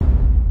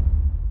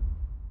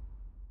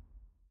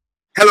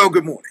Hello,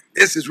 good morning.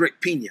 This is Rick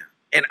Pina,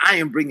 and I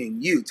am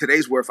bringing you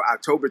today's word for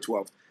October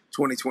 12th,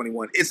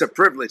 2021. It's a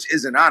privilege,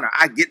 it's an honor.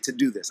 I get to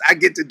do this. I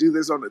get to do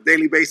this on a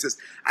daily basis.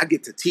 I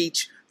get to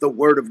teach the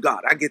word of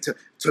God. I get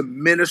to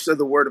minister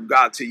the word of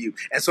God to you.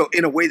 And so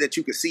in a way that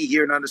you can see,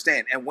 hear, and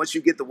understand. And once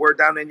you get the word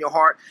down in your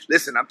heart,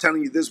 listen, I'm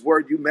telling you this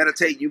word, you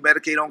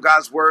medicate on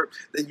God's word,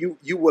 then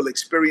you will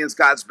experience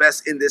God's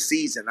best in this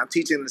season. I'm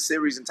teaching the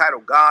series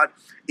entitled God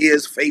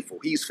is Faithful.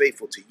 He's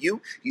faithful to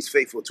you. He's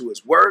faithful to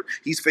his word.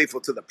 He's faithful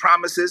to the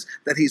promises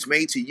that he's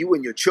made to you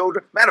and your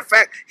children. Matter of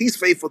fact, he's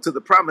faithful to the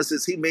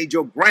promises he made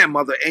your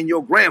grandmother and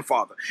your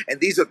grandfather. And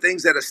these are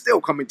things that are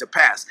still coming to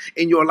pass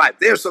in your life.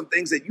 There are some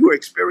things that you are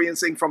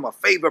experiencing from a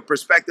favor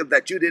perspective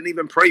that you didn't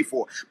even pray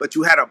for, but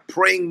you had a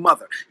praying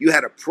mother. You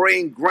had a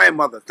praying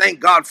grandmother. Thank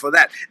God for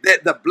that.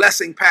 That the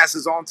blessing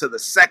passes on to the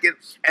second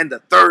and the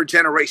third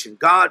generation.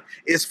 God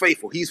is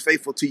faithful. He's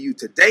faithful to you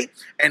today,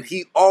 and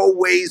he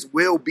always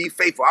will be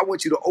faithful. I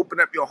want you to open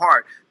up your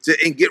heart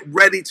and get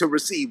ready to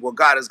receive what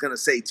God is going to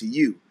say to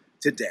you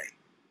today.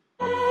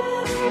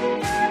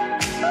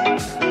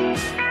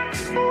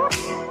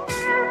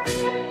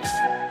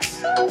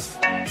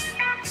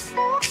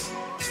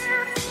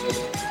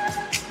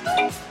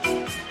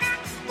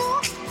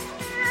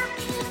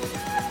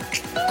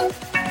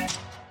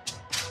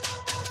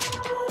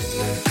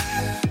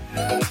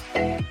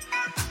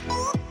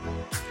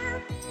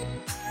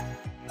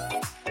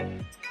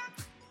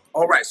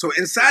 All right, so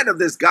inside of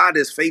this God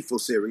is Faithful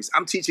series,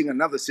 I'm teaching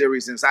another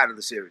series inside of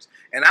the series.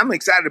 And I'm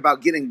excited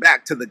about getting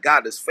back to the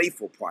God is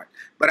Faithful part.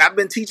 But I've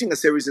been teaching a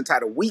series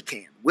entitled We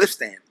Can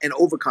Withstand and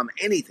Overcome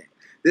Anything.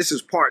 This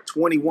is part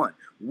 21.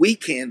 We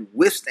can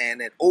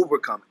withstand and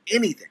overcome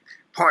anything.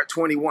 Part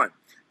 21.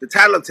 The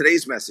title of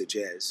today's message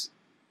is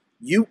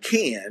You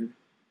Can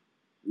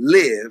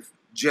Live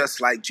Just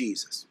Like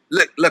Jesus.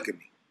 Look at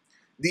me.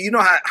 Do you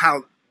know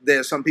how there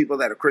are some people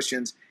that are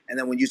Christians, and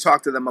then when you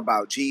talk to them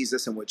about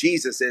Jesus and what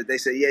Jesus said, they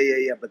say,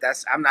 yeah, but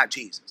I'm not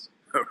Jesus.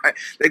 All right?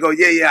 They go,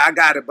 yeah, I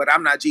got it, but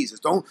I'm not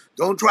Jesus.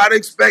 Don't try to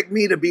expect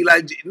me to be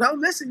like Jesus. No,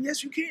 listen,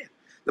 yes, you can.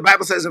 The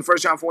Bible says in 1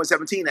 John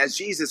 4:17, as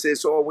Jesus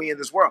is, so are we in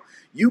this world.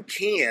 You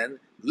can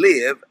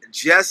live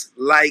just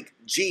like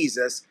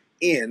Jesus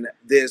in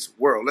this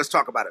world. Let's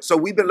talk about it. So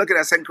we've been looking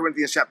at 2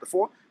 Corinthians chapter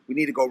 4. We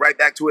need to go right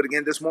back to it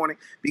again this morning.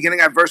 Beginning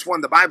at verse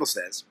 1, the Bible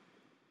says,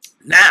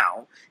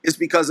 now it's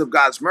because of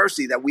God's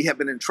mercy that we have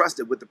been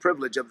entrusted with the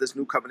privilege of this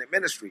new covenant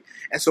ministry.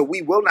 And so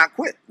we will not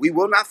quit. We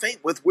will not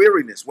faint with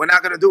weariness. We're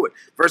not going to do it.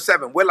 Verse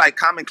 7, we're like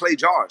common clay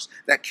jars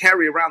that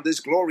carry around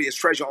this glorious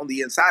treasure on the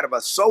inside of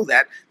us so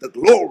that the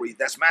glory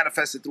that's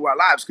manifested through our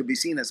lives could be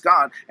seen as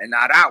God and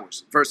not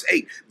ours. Verse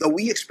 8, though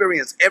we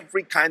experience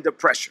every kind of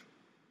pressure,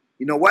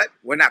 you know what?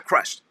 We're not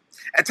crushed.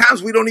 At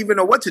times we don't even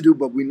know what to do,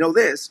 but we know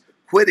this.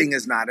 Quitting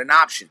is not an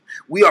option.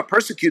 We are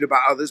persecuted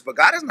by others, but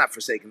God has not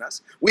forsaken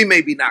us. We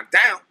may be knocked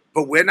down,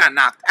 but we're not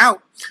knocked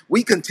out.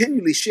 We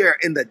continually share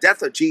in the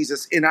death of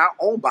Jesus in our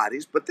own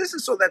bodies, but this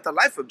is so that the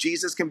life of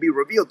Jesus can be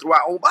revealed through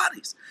our own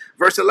bodies.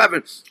 Verse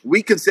 11,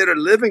 we consider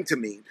living to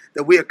mean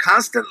that we are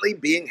constantly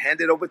being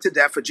handed over to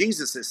death for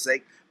Jesus'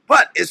 sake,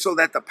 but it's so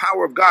that the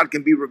power of God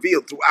can be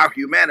revealed through our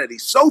humanity.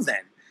 So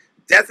then,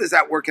 death is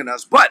at work in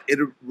us, but it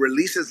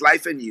releases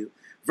life in you.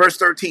 Verse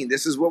 13,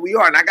 this is where we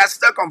are, and I got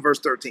stuck on verse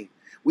 13.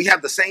 We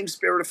have the same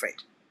spirit of faith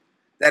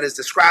that is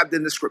described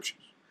in the scriptures.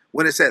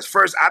 When it says,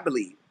 first I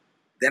believe,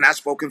 then I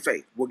spoke in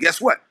faith. Well,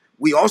 guess what?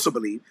 We also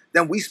believe,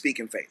 then we speak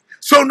in faith.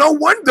 So no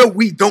wonder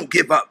we don't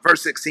give up.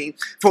 Verse 16,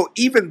 for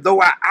even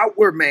though our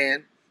outward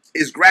man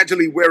is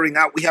gradually wearing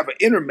out, we have an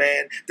inner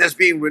man that's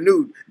being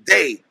renewed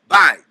day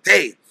by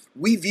day.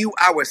 We view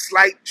our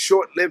slight,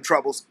 short-lived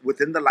troubles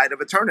within the light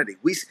of eternity.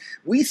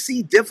 We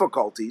see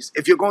difficulties.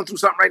 If you're going through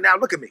something right now,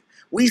 look at me.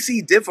 We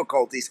see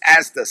difficulties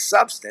as the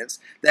substance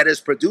that is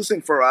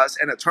producing for us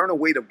an eternal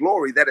weight of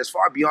glory that is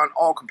far beyond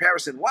all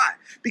comparison. Why?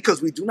 Because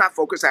we do not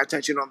focus our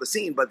attention on the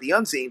seen, but the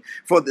unseen.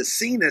 For the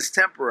seen is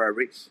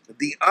temporary.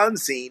 The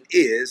unseen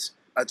is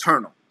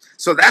eternal.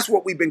 So that's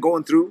what we've been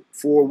going through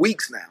for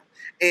weeks now.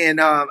 And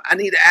I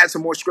need to add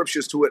some more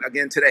scriptures to it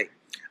again today.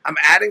 I'm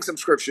adding some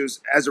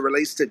scriptures as it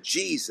relates to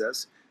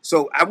Jesus.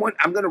 So I'm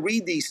going to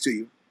read these to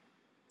you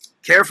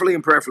carefully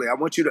and prayerfully. I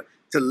want you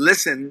to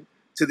listen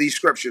to these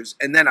scriptures,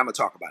 and then I'm going to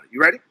talk about it. You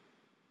ready?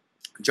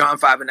 John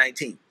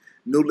 5:19,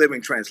 New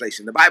Living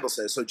Translation. The Bible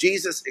says, so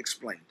Jesus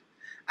explained,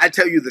 I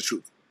tell you the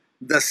truth.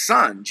 The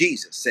Son,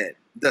 Jesus said,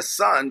 the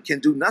Son can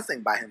do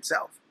nothing by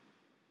himself.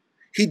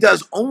 He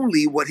does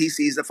only what he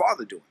sees the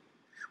Father doing.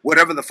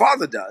 Whatever the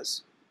Father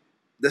does,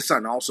 the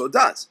Son also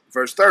does.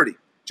 Verse 30,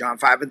 John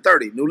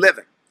 5:30, New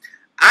Living.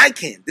 I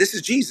can, this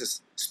is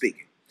Jesus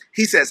speaking.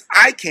 He says,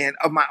 I can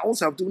of my own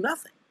self do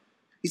nothing.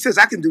 He says,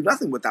 I can do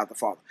nothing without the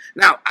Father.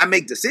 Now, I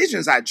make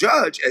decisions, I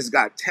judge as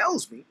God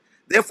tells me.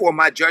 Therefore,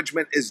 my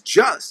judgment is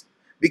just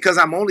because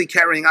I'm only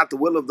carrying out the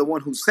will of the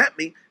one who sent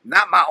me,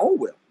 not my own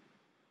will.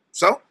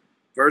 So,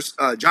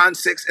 John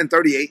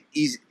 6:38,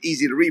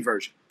 easy to read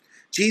version.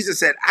 Jesus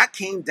said, I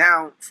came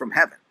down from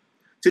heaven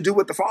to do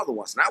what the Father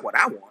wants, not what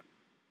I want.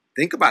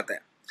 Think about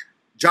that.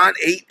 John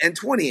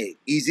 8:28,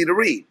 easy to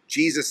read.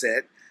 Jesus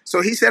said,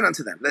 so he said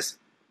unto them, listen,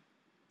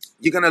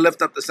 You're going to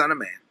lift up the Son of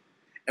Man.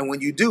 And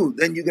when you do,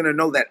 then you're going to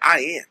know that I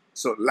am.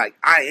 So like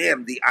I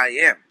am the I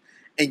am.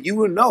 And you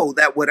will know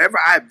that whatever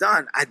I've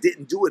done, I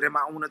didn't do it in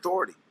my own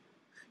authority.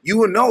 You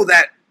will know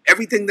that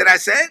everything that I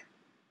said,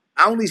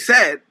 I only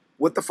said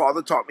what the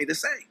Father taught me to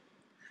say.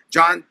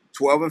 John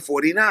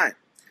 12:49.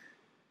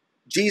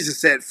 Jesus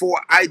said,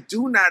 "For I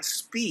do not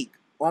speak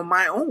on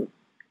my own.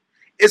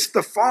 It's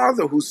the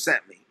Father who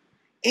sent me.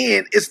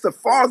 And it's the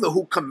Father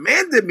who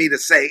commanded me to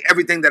say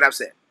everything that I've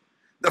said."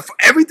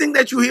 Everything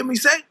that you hear me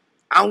say,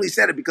 I only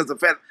said it because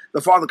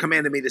the Father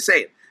commanded me to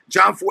say it.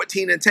 John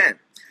 14:10.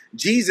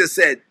 Jesus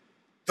said,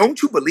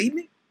 "Don't you believe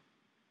me?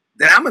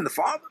 That I'm in the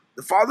Father?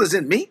 The Father's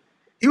in me?"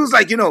 He was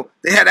like,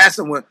 they had asked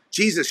him, "Well,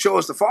 Jesus, show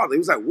us the Father." He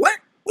was like, "What?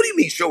 What do you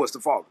mean show us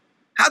the Father?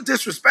 How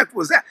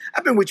disrespectful is that?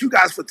 I've been with you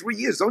guys for 3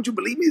 years. Don't you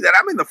believe me that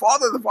I'm in the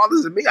Father? The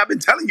Father's in me. I've been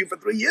telling you for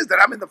 3 years that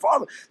I'm in the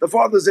Father. The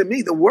Father's in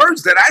me. The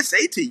words that I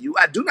say to you,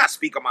 I do not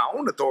speak on my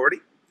own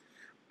authority.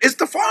 It's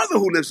the Father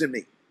who lives in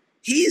me.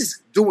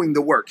 He's doing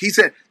the work." He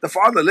said, "The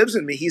Father lives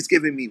in me. He's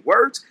giving me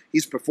words.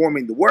 He's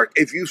performing the work.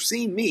 If you've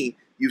seen me,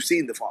 you've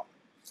seen the Father."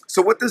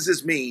 So what does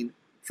this mean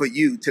for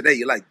you today?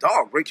 You're like,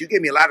 "Dog, Rick, you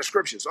gave me a lot of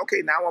scriptures."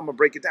 Okay, now I'm going to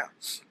break it down.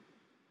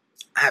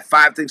 I have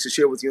 5 things to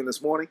share with you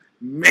this morning.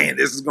 Man,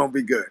 this is going to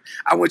be good.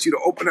 I want you to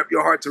open up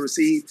your heart to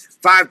receive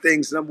 5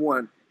 things. Number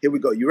 1, here we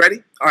go. You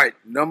ready? All right,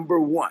 number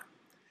 1.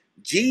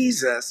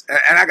 Jesus,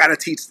 and I got to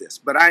teach this,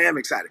 but I am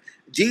excited.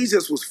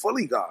 Jesus was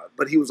fully God,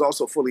 but he was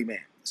also fully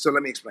man. So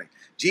let me explain.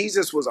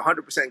 Jesus was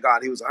 100%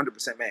 God. He was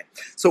 100% man.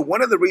 So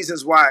one of the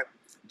reasons why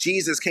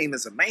Jesus came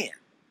as a man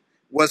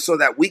was so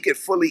that we could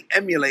fully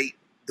emulate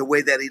the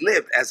way that he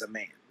lived as a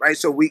man, right?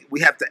 So we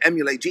have to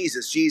emulate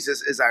Jesus.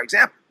 Jesus is our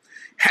example.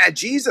 Had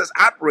Jesus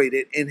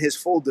operated in his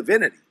full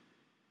divinity,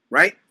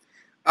 right?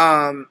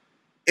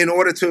 In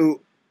order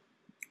to,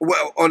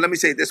 or let me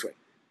say it this way.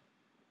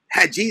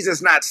 Had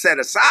Jesus not set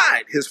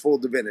aside his full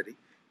divinity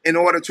in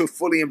order to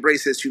fully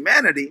embrace his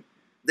humanity,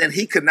 then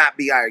he could not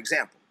be our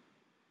example.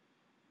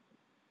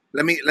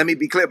 Let me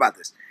be clear about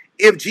this.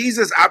 If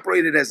Jesus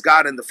operated as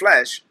God in the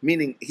flesh,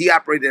 meaning he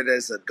operated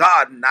as a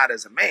God and not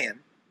as a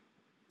man,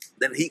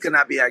 then he could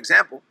not be our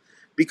example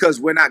because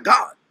we're not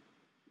God.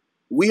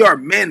 We are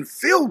men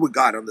filled with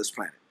God on this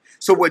planet.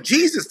 So what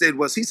Jesus did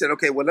was he said,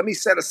 okay, well, let me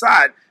set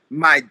aside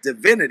my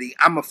divinity.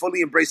 I'm going to fully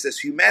embrace this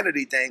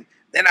humanity thing.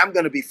 Then I'm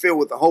going to be filled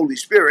with the Holy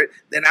Spirit.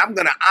 Then I'm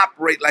going to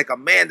operate like a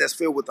man that's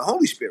filled with the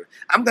Holy Spirit.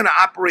 I'm going to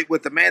operate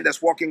with the man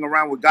that's walking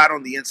around with God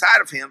on the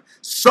inside of him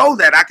so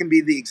that I can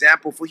be the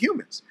example for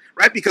humans,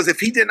 right? Because if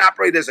he didn't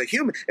operate as a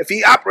human, if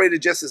he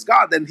operated just as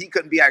God, then he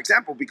couldn't be our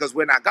example because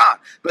we're not God.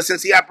 But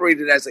since he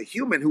operated as a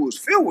human who was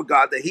filled with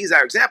God, then he's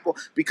our example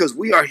because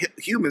we are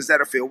humans that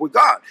are filled with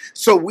God.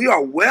 So we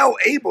are well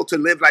able to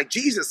live like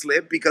Jesus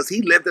lived because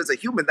he lived as a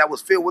human that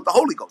was filled with the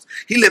Holy Ghost.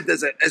 He lived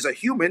as a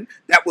human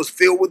that was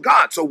filled with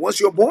God. So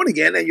once you're born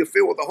again and you're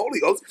filled with the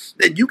Holy Ghost,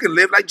 then you can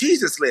live like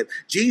Jesus lived.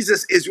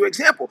 Jesus is your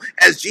example.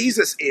 As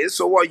Jesus is,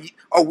 so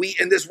are we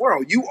in this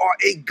world. You are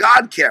a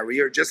God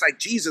carrier, just like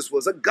Jesus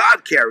was a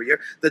God carrier.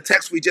 The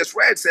text we just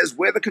read says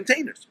we're the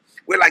containers.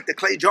 We're like the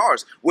clay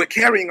jars. We're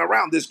carrying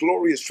around this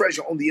glorious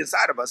treasure on the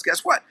inside of us.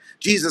 Guess what?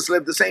 Jesus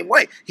lived the same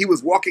way. He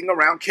was walking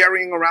around,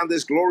 carrying around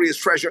this glorious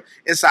treasure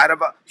inside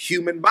of a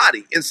human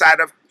body, inside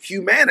of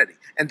humanity.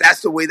 And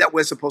that's the way that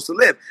we're supposed to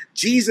live.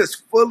 Jesus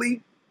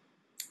fully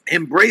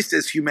embraced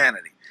his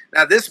humanity.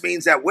 Now, this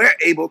means that we're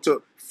able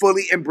to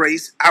fully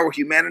embrace our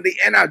humanity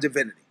and our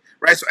divinity,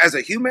 right? So as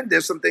a human,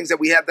 there's some things that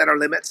we have that are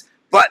limits,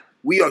 but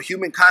we are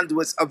human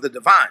conduits of the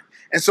divine.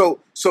 And so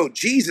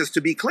Jesus,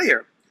 to be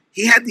clear,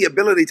 he had the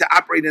ability to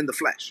operate in the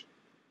flesh.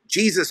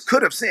 Jesus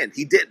could have sinned.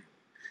 He didn't.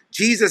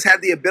 Jesus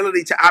had the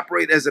ability to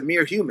operate as a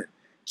mere human.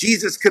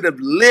 Jesus could have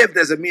lived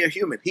as a mere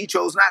human. He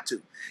chose not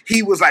to.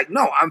 He was like,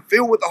 no, I'm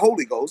filled with the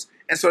Holy Ghost.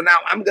 And so now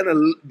I'm going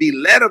to be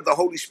led of the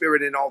Holy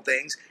Spirit in all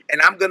things.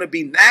 And I'm going to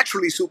be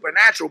naturally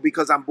supernatural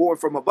because I'm born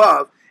from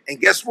above.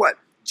 And guess what?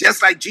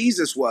 Just like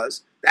Jesus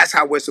was, that's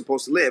how we're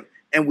supposed to live.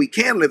 And we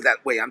can live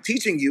that way. I'm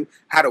teaching you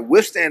how to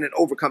withstand and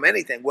overcome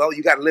anything. Well,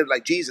 you got to live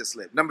like Jesus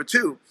lived. Number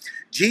 2,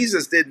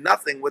 Jesus did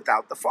nothing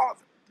without the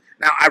Father.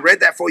 Now, I read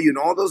that for you in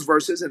all those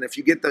verses. And if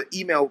you get the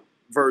email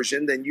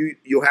version, then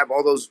you'll have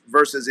all those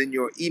verses in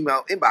your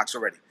email inbox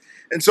already.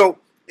 And so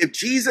if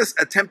Jesus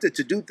attempted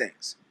to do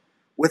things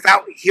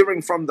without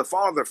hearing from the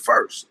Father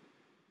first,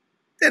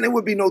 then it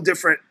would be no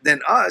different than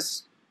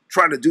us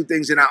trying to do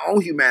things in our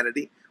own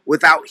humanity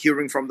without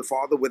hearing from the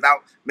Father,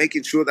 without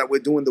making sure that we're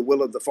doing the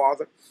will of the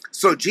Father.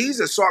 So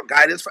Jesus sought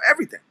guidance for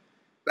everything.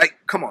 Like,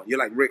 come on, you're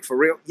like, Rick, for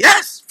real?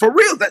 Yes, for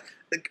real.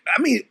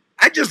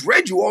 I just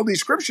read you all these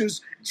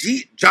scriptures,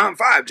 John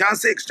 5, John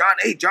 6, John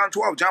 8, John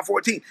 12, John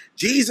 14.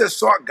 Jesus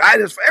sought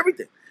guidance for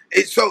everything.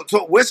 So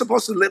we're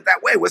supposed to live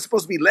that way. We're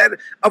supposed to be led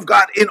of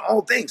God in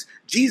all things.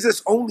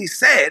 Jesus only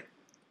said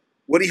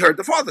what he heard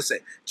the Father say.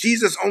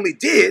 Jesus only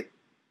did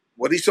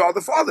what he saw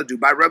the Father do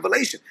by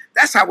revelation.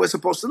 That's how we're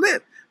supposed to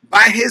live.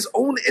 By his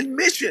own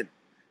admission.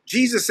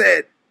 Jesus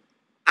said,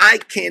 I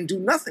can do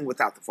nothing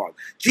without the Father.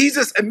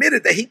 Jesus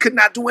admitted that he could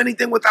not do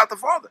anything without the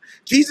Father.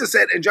 Jesus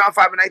said in John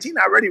 5:19,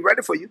 I already read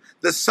it for you,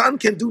 the Son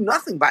can do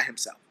nothing by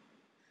himself.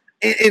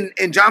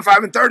 In John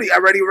 5:30, I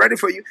already read it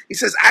for you. He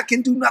says, I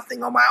can do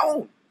nothing on my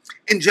own.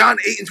 In John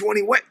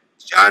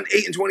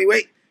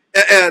 8:28,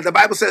 the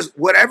Bible says,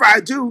 whatever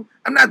I do,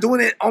 I'm not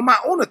doing it on my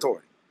own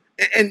authority.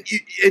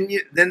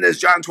 Then there's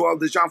John 12,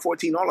 there's John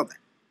 14, all of that.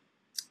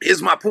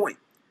 Here's my point.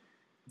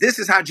 This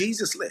is how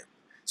Jesus lived.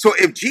 So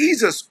if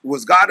Jesus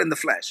was God in the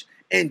flesh,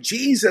 and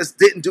Jesus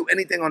didn't do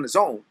anything on his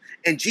own,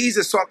 and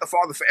Jesus sought the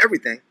Father for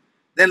everything,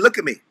 then look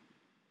at me.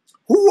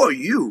 Who are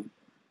you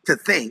to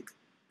think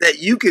that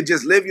you could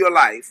just live your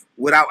life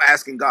without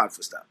asking God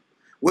for stuff?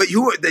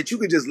 That you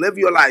could just live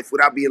your life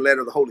without being led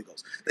of the Holy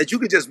Ghost? That you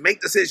could just make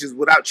decisions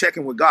without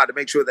checking with God to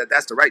make sure that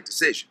that's the right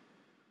decision,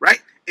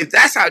 right? If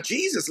that's how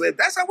Jesus lived,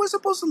 that's how we're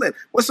supposed to live.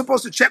 We're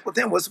supposed to check with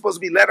him. We're supposed to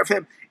be led of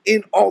him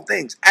in all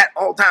things, at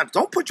all times.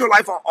 Don't put your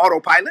life on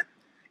autopilot.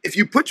 If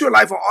you put your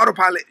life on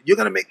autopilot, you're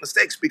going to make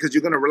mistakes because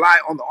you're going to rely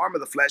on the arm of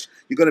the flesh.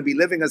 You're going to be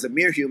living as a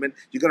mere human.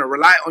 You're going to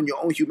rely on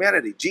your own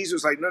humanity. Jesus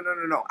was like, no.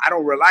 I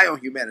don't rely on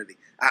humanity.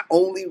 I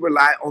only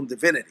rely on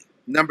divinity.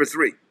 Number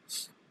 3,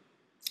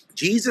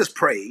 Jesus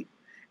prayed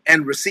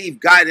and received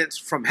guidance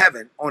from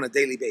heaven on a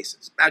daily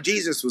basis. Now,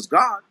 Jesus was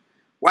God.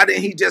 Why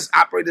didn't he just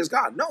operate as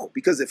God? No,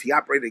 because if he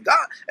operated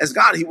as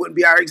God, he wouldn't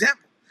be our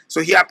example.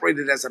 So he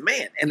operated as a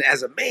man. And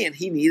as a man,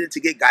 he needed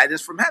to get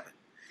guidance from heaven.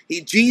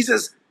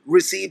 Jesus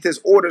received his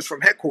orders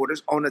from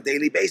headquarters on a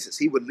daily basis.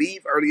 He would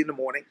leave early in the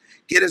morning,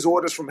 get his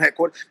orders from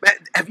headquarters. Man,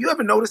 have you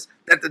ever noticed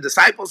that the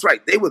disciples, right,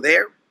 they were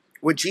there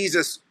when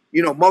Jesus,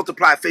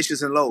 multiplied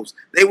fishes and loaves.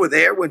 They were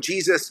there when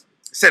Jesus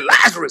said,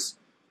 Lazarus,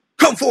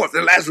 come forth.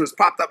 And Lazarus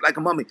popped up like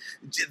a mummy.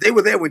 They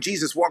were there when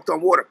Jesus walked on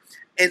water.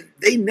 And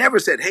they never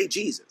said, hey,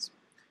 Jesus,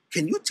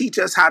 can you teach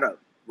us how to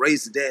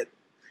raise the dead?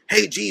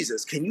 Hey,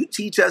 Jesus, can you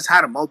teach us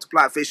how to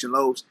multiply fish and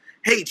loaves?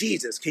 Hey,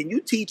 Jesus, can you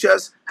teach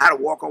us how to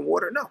walk on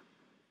water? No.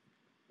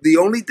 The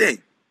only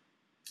thing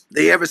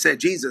they ever said,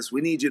 Jesus,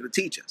 we need you to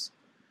teach us,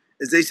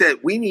 is they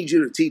said, we need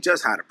you to teach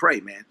us how to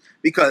pray, man.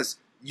 Because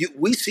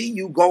we see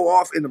you go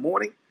off in the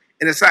morning,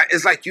 and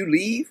it's like you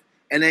leave,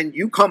 and then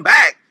you come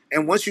back,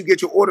 and once you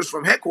get your orders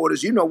from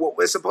headquarters, you know what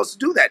we're supposed to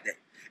do that day.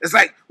 It's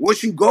like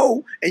once you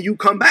go and you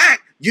come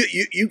back,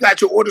 you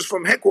got your orders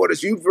from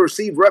headquarters. You've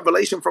received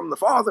revelation from the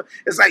Father.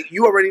 It's like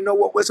you already know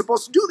what we're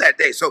supposed to do that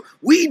day. So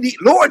we need,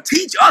 Lord,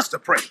 teach us to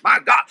pray. My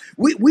God,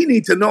 we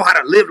need to know how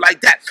to live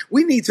like that.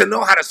 We need to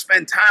know how to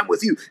spend time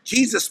with you.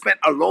 Jesus spent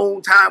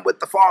alone time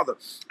with the Father.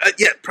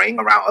 Yet praying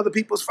around other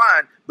people's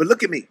fine. But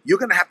look at me. You're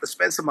going to have to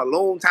spend some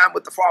alone time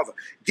with the Father.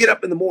 Get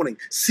up in the morning.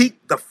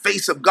 Seek the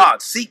face of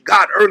God. Seek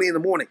God early in the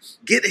morning.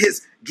 Give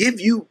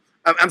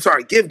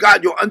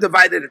God your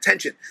undivided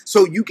attention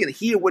so you can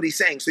hear what he's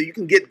saying, so you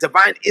can get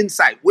divine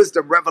insight,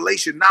 wisdom,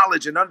 revelation,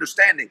 knowledge, and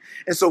understanding.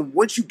 And so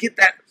once you get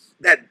that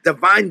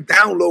divine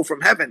download from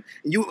heaven,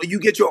 and you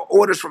get your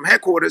orders from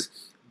headquarters,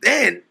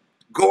 then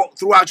go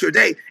throughout your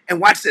day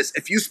and watch this.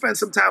 If you spend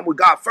some time with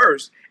God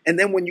first, and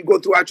then when you go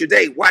throughout your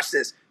day, watch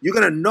this. You're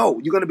going to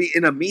know. You're going to be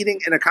in a meeting,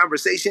 in a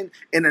conversation,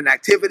 in an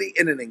activity,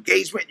 in an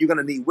engagement. You're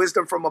going to need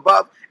wisdom from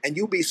above, and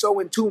you'll be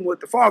so in tune with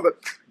the Father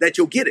that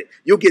you'll get it.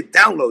 You'll get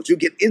downloads. You'll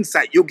get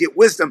insight. You'll get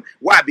wisdom.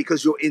 Why?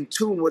 Because you're in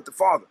tune with the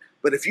Father.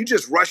 But if you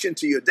just rush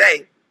into your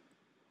day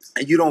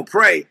and you don't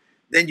pray,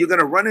 then you're going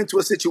to run into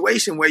a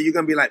situation where you're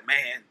going to be like,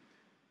 man,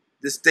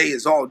 this day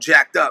is all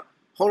jacked up.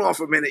 Hold on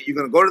for a minute. You're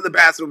going to go to the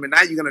bathroom, and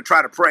now you're going to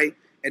try to pray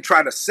and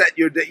try to set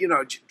your day,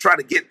 try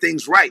to get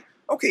things right.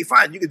 Okay,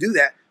 fine, you can do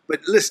that.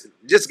 But listen,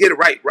 just get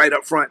it right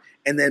up front,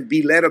 and then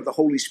be led of the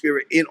Holy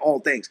Spirit in all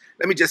things.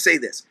 Let me just say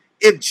this.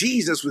 If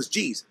Jesus was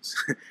Jesus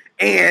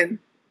and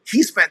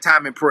he spent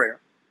time in prayer,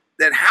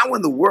 then how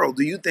in the world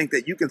do you think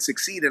that you can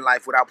succeed in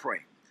life without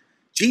praying?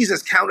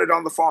 Jesus counted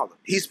on the Father.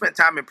 He spent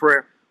time in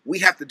prayer. We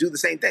have to do the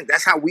same thing.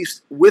 That's how we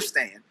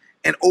withstand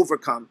and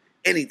overcome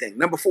anything.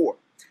 Number 4,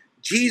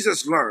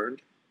 Jesus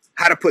learned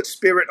how to put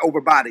spirit over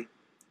body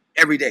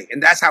every day.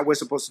 And that's how we're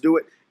supposed to do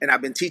it. And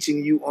I've been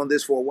teaching you on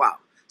this for a while.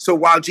 So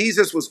while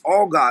Jesus was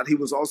all God, he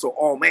was also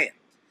all man.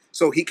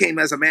 So he came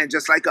as a man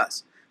just like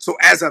us. So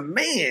as a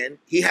man,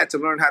 he had to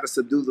learn how to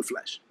subdue the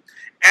flesh.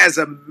 As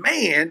a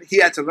man, he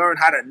had to learn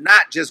how to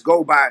not just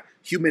go by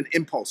human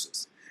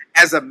impulses.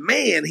 As a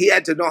man, he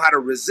had to know how to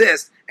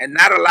resist and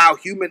not allow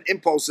human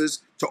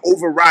impulses to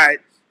override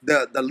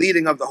the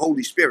leading of the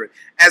Holy Spirit.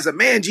 As a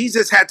man,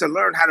 Jesus had to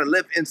learn how to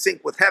live in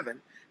sync with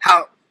heaven,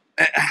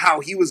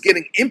 how he was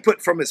getting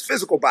input from his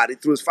physical body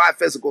through his 5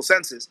 physical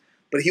senses,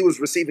 but he was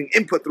receiving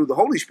input through the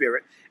Holy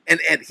Spirit. And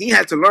he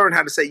had to learn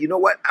how to say, you know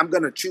what? I'm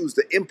going to choose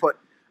the input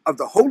of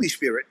the Holy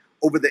Spirit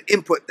over the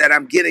input that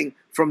I'm getting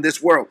from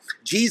this world.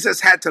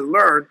 Jesus had to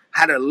learn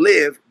how to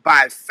live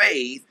by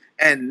faith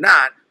and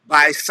not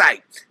by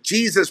sight.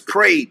 Jesus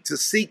prayed to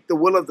seek the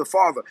will of the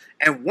Father.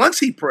 And once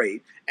he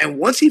prayed, and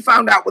once he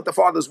found out what the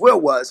Father's will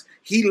was,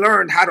 he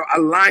learned how to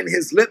align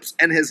his lips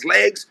and his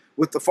legs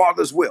with the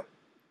Father's will.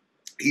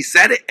 He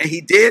said it and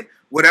he did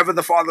whatever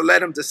the Father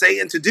led him to say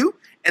and to do,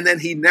 and then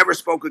he never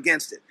spoke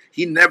against it.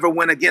 He never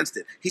went against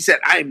it. He said,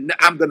 I'm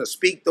going to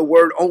speak the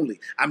word only.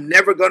 I'm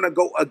never going to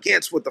go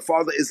against what the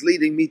Father is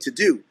leading me to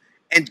do.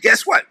 And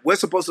guess what? We're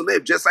supposed to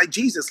live just like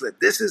Jesus lived.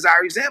 This is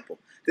our example.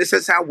 This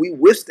is how we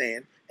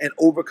withstand and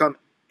overcome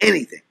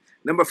anything.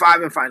 Number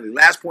 5, and finally,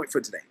 last point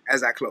for today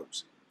as I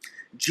close.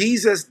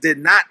 Jesus did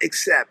not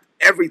accept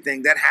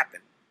everything that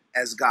happened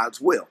as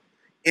God's will.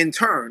 In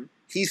turn,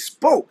 he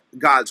spoke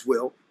God's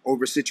will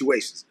over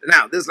situations.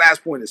 Now, this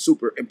last point is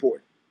super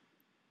important.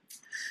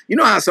 You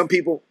know how some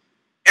people,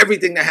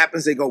 everything that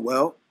happens, they go,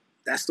 well,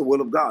 that's the will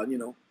of God.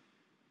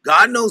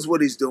 God knows what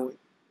he's doing.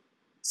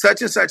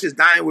 Such and such is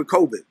dying with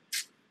COVID.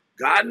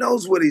 God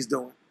knows what he's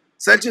doing.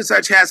 Such and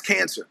such has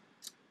cancer.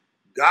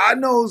 God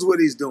knows what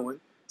he's doing.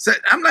 So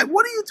I'm like,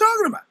 what are you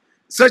talking about?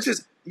 Such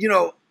as,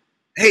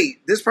 hey,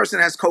 this person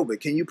has COVID.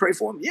 Can you pray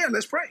for him? Yeah,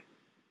 let's pray.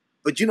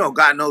 But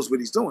God knows what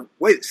he's doing.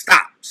 Wait,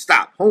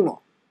 stop, hold on.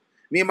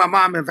 Me and my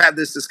mom have had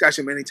this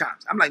discussion many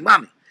times. I'm like,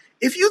 Mommy,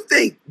 if you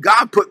think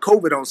God put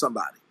COVID on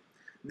somebody,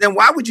 then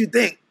why would you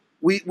think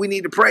we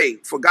need to pray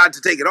for God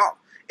to take it off?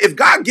 If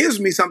God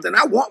gives me something,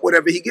 I want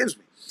whatever he gives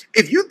me.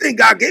 If you think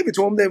God gave it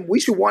to him, then we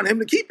should want him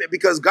to keep it,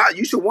 because God,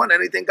 you should want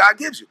anything God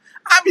gives you.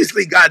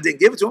 Obviously, God didn't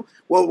give it to him.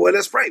 Well,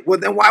 let's pray. Well,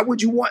 then why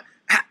would you want?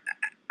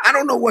 I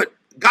don't know what.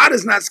 God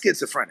is not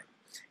schizophrenic.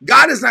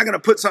 God is not going to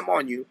put something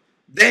on you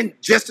then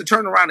just to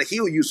turn around and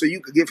heal you so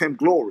you could give him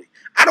glory.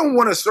 I don't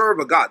want to serve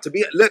a God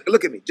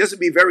look at me, just to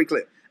be very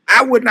clear.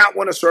 I would not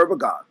want to serve a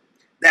God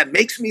that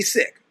makes me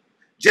sick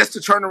just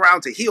to turn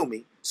around to heal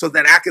me so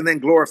that I can then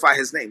glorify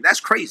his name. That's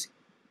crazy,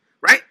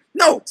 right?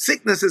 No,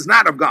 sickness is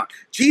not of God.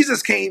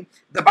 Jesus came,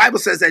 the Bible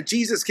says that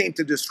Jesus came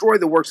to destroy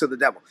the works of the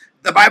devil.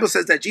 The Bible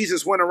says that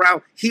Jesus went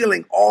around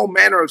healing all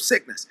manner of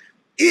sickness.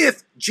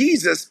 If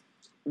sickness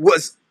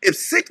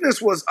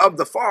was of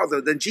the Father,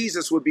 then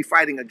Jesus would be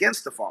fighting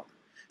against the Father.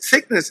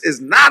 Sickness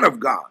is not of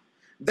God.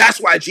 That's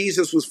why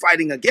Jesus was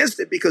fighting against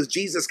it, because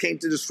Jesus came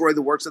to destroy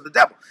the works of the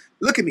devil.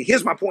 Look at me.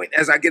 Here's my point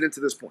as I get into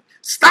this point.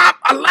 Stop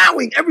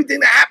allowing everything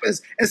that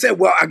happens and say,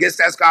 well, I guess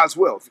that's God's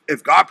will.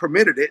 If God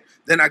permitted it,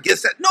 then I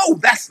guess that. No,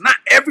 that's not.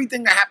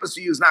 Everything that happens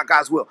to you is not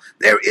God's will.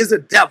 There is a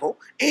devil,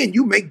 and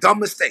you make dumb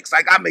mistakes,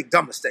 like I make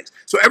dumb mistakes.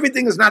 So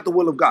everything is not the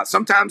will of God.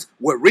 Sometimes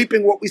we're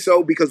reaping what we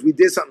sow because we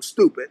did something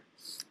stupid,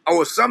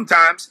 or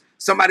sometimes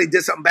somebody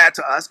did something bad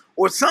to us,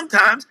 or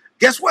sometimes,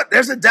 guess what?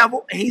 There's a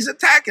devil and he's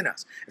attacking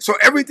us. So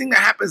everything that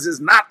happens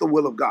is not the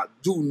will of God.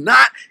 Do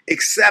not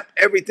accept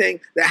everything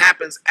that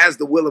happens as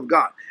the will of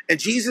God. And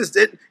Jesus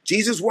didn't.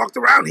 Jesus walked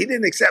around. He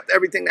didn't accept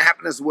everything that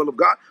happened as the will of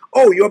God.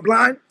 Oh, you're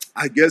blind?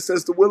 I guess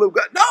that's the will of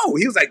God. No,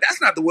 he was like,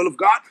 that's not the will of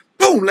God.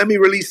 Boom, let me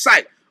release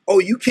sight. Oh,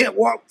 you can't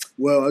walk?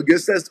 Well, I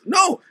guess that's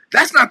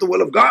not the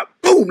will of God.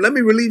 Boom, let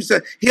me release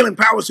the healing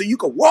power so you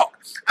can walk.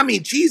 I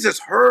mean, Jesus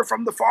heard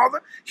from the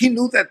Father. He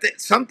knew that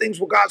some things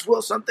were God's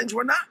will, some things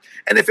were not.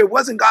 And if it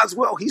wasn't God's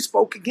will, he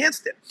spoke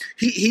against it.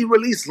 He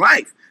released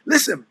life.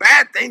 Listen,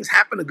 bad things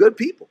happen to good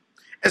people.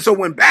 And so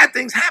when bad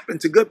things happen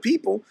to good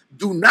people,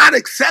 do not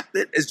accept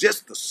it as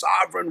just the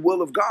sovereign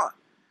will of God.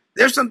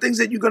 There's some things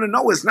that you're going to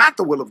know is not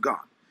the will of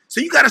God. So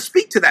you got to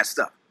speak to that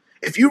stuff.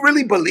 If you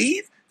really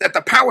believe that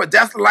the power of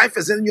death and life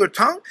is in your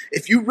tongue,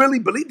 if you really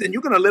believe, then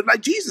you're going to live like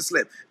Jesus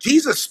lived.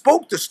 Jesus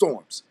spoke to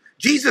storms.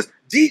 Jesus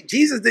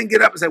didn't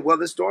get up and say, well,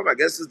 this storm, I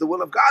guess, is the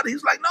will of God.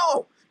 He's like,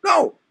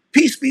 no,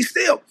 peace be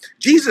still.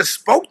 Jesus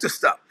spoke to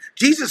stuff.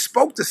 Jesus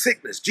spoke to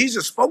sickness.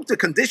 Jesus spoke to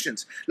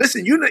conditions.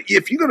 Listen,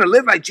 if you're going to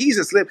live like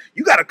Jesus lived,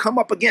 you got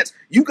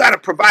to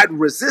provide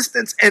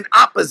resistance and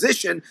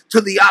opposition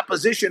to the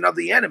opposition of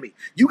the enemy.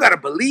 You got to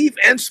believe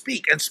and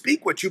speak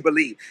what you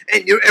believe,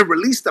 and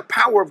release the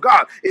power of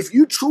God. If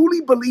you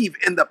truly believe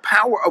in the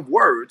power of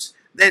words,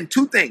 then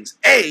two things.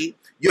 A,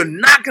 you're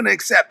not going to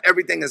accept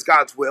everything as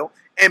God's will.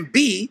 And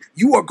B,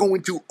 you are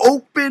going to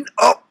open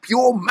up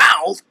your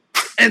mouth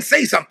and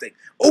say something.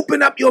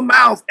 Open up your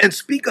mouth and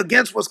speak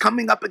against what's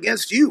coming up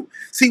against you.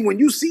 See, when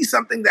you see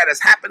something that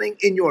is happening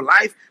in your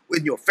life,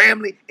 with your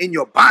family, in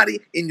your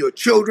body, in your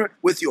children,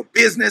 with your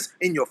business,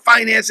 in your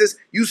finances,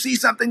 you see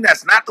something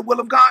that's not the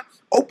will of God,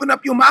 open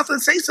up your mouth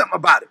and say something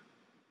about it.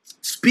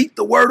 Speak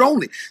the word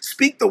only.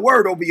 Speak the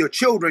word over your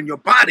children, your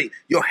body,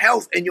 your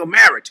health, and your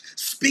marriage.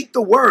 Speak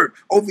the word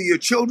over your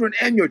children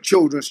and your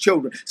children's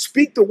children.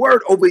 Speak the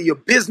word over your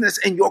business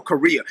and your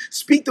career.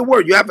 Speak the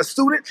word. You have a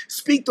student,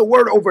 speak the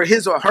word over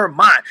his or her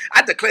mind.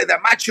 I declare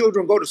that my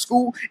children go to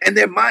school and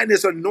their mind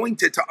is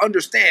anointed to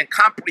understand,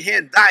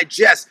 comprehend,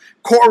 digest,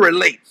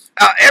 correlate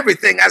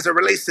everything as it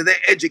relates to their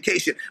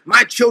education.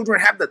 My children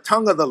have the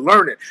tongue of the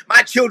learned.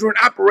 My children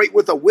operate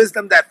with a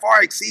wisdom that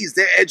far exceeds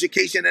their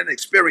education and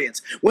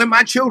experience. When When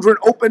my children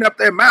open up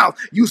their mouth,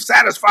 you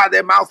satisfy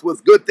their mouth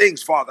with good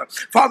things, Father.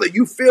 Father,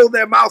 you fill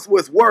their mouth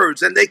with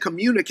words and they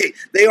communicate.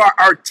 They are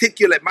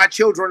articulate. My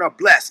children are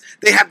blessed.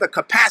 They have the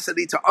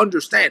capacity to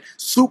understand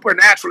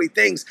supernaturally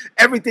things,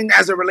 everything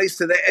as it relates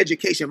to their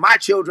education. My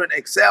children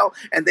excel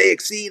and they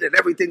exceed at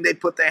everything they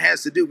put their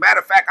hands to do.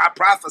 Matter of fact, I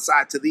prophesy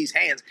to these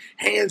hands.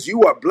 Hands,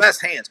 you are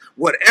blessed hands.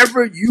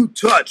 Whatever you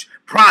touch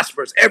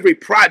prospers. Every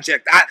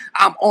project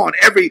I'm on,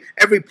 every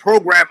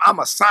program I'm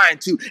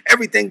assigned to,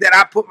 everything that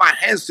I put my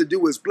hands to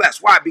do is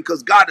blessed. Why?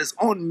 Because God is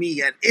on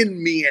me and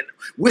in me and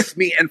with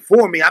me and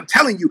for me. I'm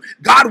telling you,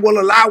 God will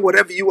allow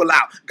whatever you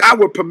allow. God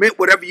will permit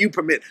whatever you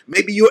permit.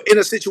 Maybe you're in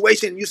a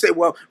situation and you say,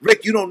 well,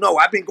 Rick, you don't know.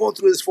 I've been going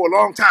through this for a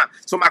long time.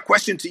 So my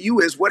question to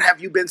you is, what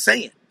have you been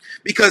saying?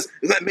 Because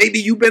maybe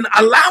you've been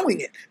allowing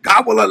it.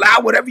 God will allow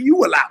whatever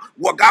you allow.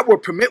 Well, God will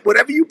permit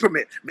whatever you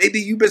permit. Maybe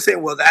you've been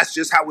saying, well, that's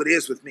just how it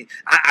is with me.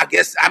 I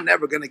guess I'm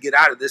never going to get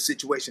out of this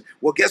situation.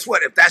 Well, guess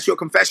what? If that's your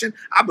confession,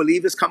 I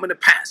believe it's coming to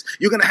pass.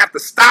 You're going to have to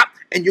stop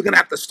and you're going to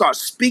have to start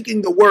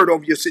speaking the word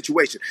over your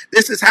situation.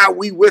 This is how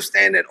we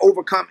withstand and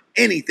overcome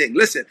anything.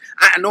 Listen,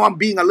 I know I'm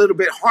being a little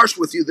bit harsh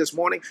with you this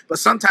morning, but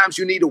sometimes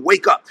you need to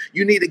wake up.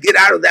 You need to get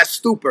out of that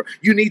stupor.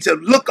 You need to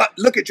look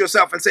at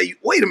yourself and say,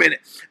 wait a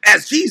minute,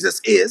 as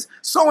Jesus is,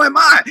 so am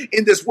I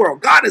in this world.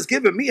 God has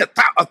given me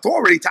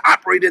authority to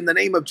operate in the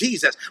name of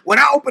Jesus. When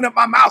I open up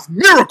my mouth,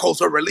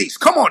 miracles are released.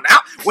 Come on now.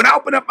 When I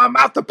open up my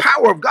mouth, the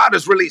power of God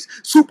is released.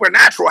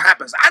 Supernatural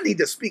happens. I need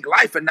to speak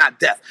life and not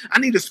death. I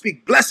need to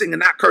speak blessing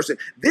and not cursing.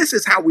 This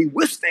is how we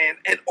withstand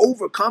and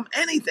overcome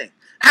anything.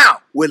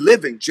 How? We're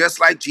living just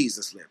like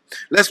Jesus lived.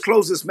 Let's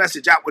close this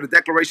message out with a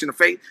declaration of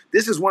faith.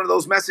 This is one of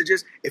those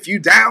messages. If you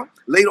down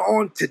later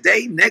on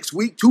today, next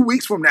week, 2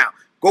 weeks from now,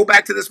 go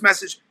back to this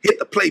message, hit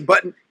the play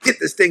button, get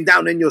this thing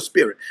down in your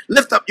spirit.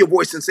 Lift up your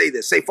voice and say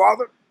this. Say,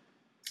 Father,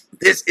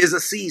 this is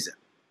a season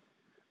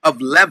of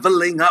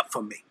leveling up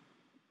for me.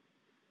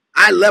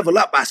 I level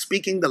up by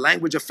speaking the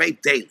language of faith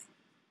daily.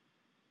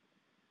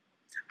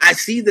 I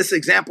see this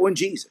example in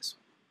Jesus.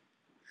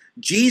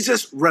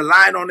 Jesus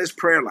relied on his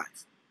prayer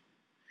life.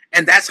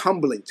 And that's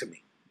humbling to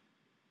me.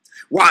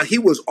 While he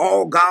was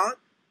all God,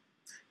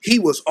 he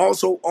was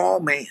also all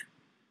man.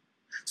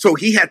 So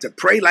he had to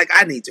pray like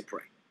I need to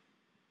pray.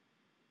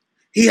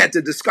 He had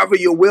to discover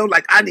your will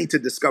like I need to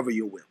discover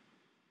your will.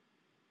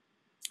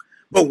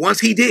 But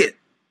once he did,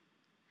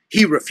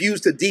 he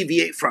refused to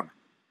deviate from it.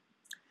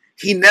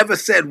 He never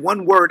said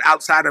one word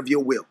outside of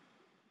your will.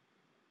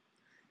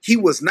 He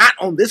was not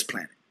on this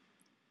planet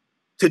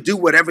to do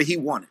whatever he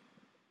wanted.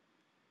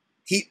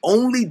 He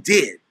only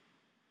did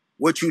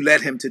what you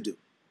led him to do.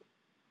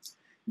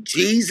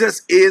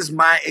 Jesus is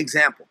my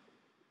example.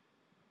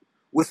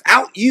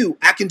 Without you,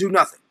 I can do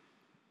nothing.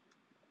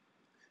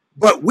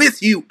 But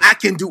with you, I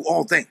can do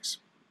all things.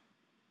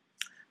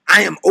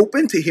 I am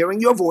open to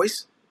hearing your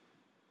voice,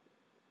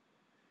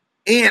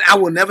 and I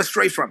will never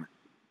stray from it.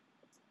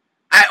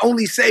 I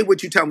only say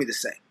what you tell me to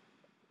say.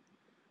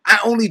 I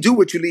only do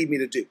what you lead me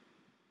to do.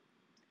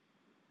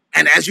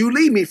 And as you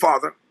lead me,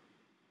 Father,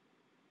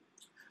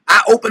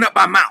 I open up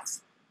my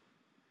mouth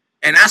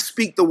and I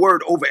speak the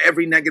word over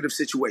every negative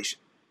situation.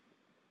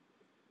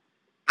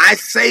 I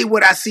say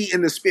what I see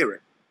in the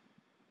spirit,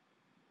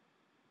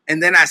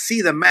 and then I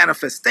see the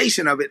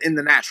manifestation of it in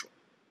the natural.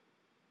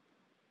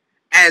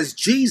 As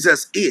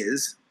Jesus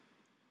is,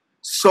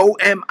 so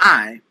am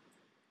I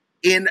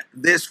in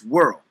this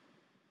world.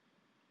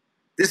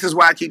 This is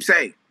why I keep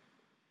saying,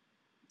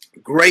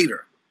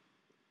 greater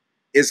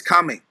is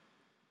coming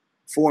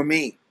for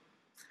me.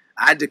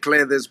 I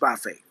declare this by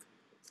faith.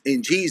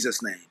 In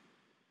Jesus' name,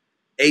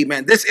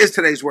 amen. This is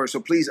today's word,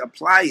 so please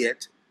apply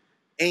it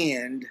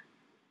and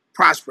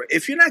prosper.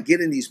 If you're not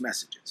getting these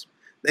messages,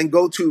 then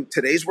go to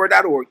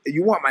todaysword.org.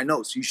 You want my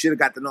notes. You should have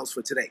got the notes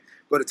for today.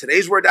 Go to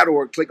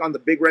todaysword.org, click on the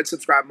big red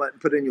subscribe button,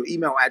 put in your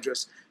email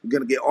address. You're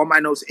going to get all my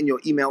notes in your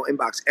email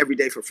inbox every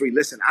day for free.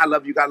 Listen, I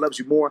love you. God loves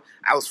you more.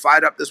 I was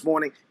fired up this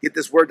morning. Get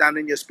this word down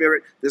in your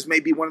spirit. This may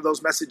be one of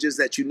those messages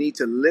that you need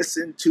to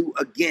listen to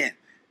again.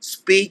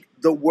 Speak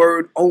the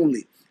word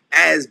only.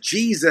 As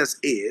Jesus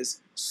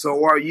is,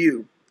 so are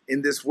you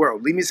in this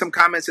world. Leave me some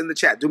comments in the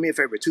chat. Do me a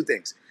favor, 2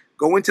 things.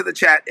 Go into the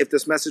chat if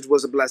this message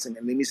was a blessing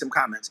and leave me some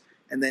comments,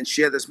 and then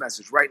share this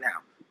message right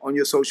now on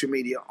your social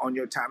media, on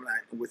your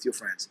timeline, and with your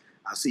friends.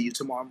 I'll see you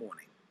tomorrow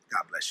morning.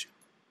 God bless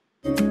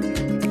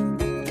you.